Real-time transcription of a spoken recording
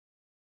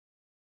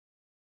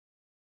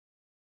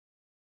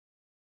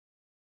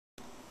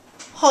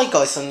Hi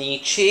guys on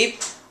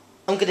YouTube,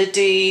 I'm going to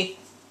do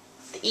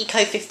the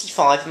Eco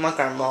 55 in my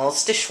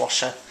grandma's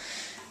dishwasher.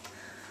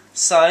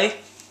 So,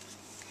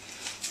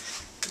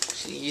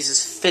 she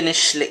uses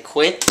finished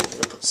liquid. I'm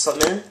going to put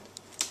some in.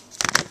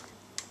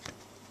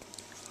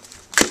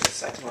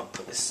 Second, I'll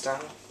put this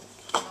down.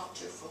 Not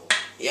too full.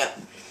 Yeah.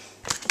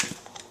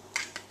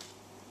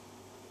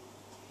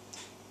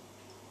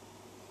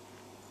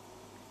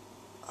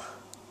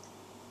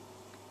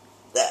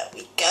 There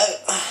we go.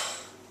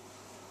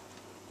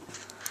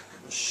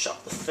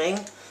 Shut the thing.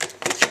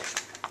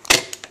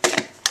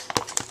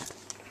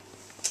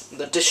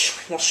 The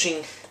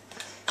dishwashing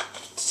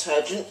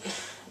detergent.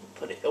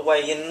 Put it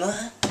away in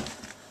there.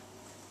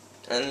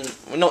 And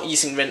we're not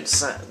using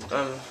rinse.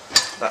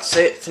 That's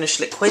it. Finished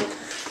liquid.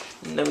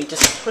 And then we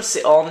just press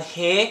it on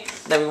here.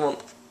 Then we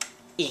want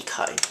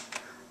Eco.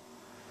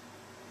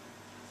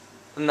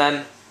 And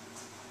then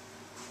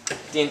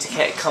the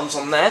indicator comes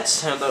on there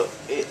so that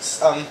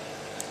it's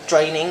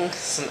draining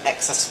some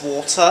excess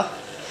water.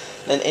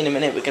 Then in a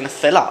minute we're going to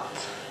fill up.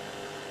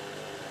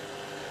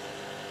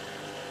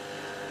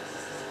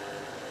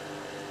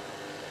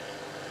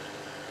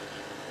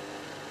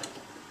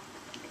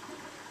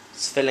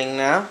 It's filling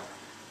now.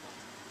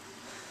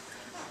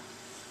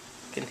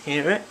 You can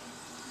hear it.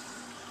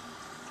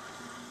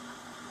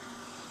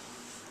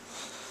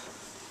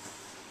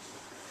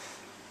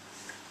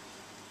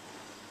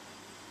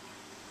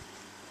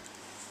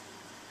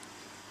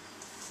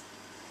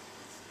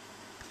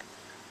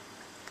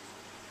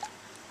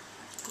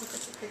 Look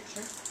at the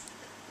picture.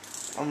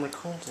 I'm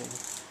recording.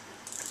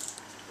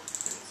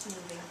 It's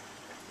moving.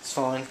 It's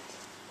fine.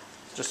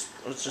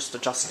 I was just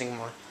adjusting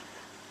my...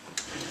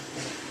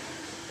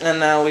 And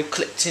now we've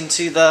clicked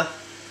into the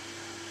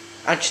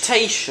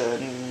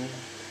agitation.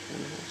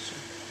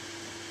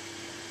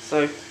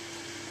 So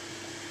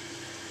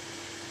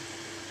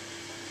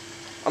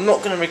I'm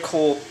not going to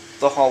record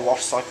the whole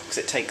wash cycle because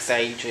it takes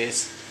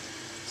ages.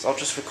 So I'll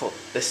just record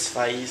this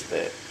phase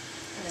bit.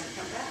 And then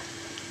come back.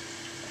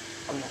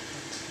 I'm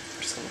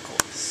just going to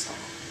record this start.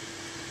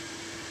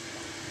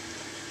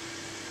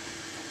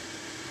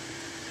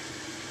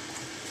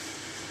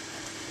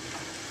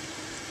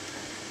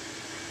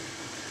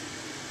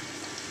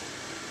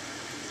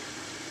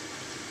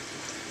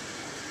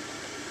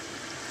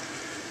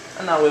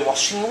 And now we're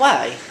washing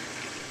away.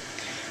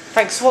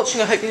 Thanks for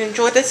watching, I hope you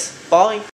enjoyed this. Bye.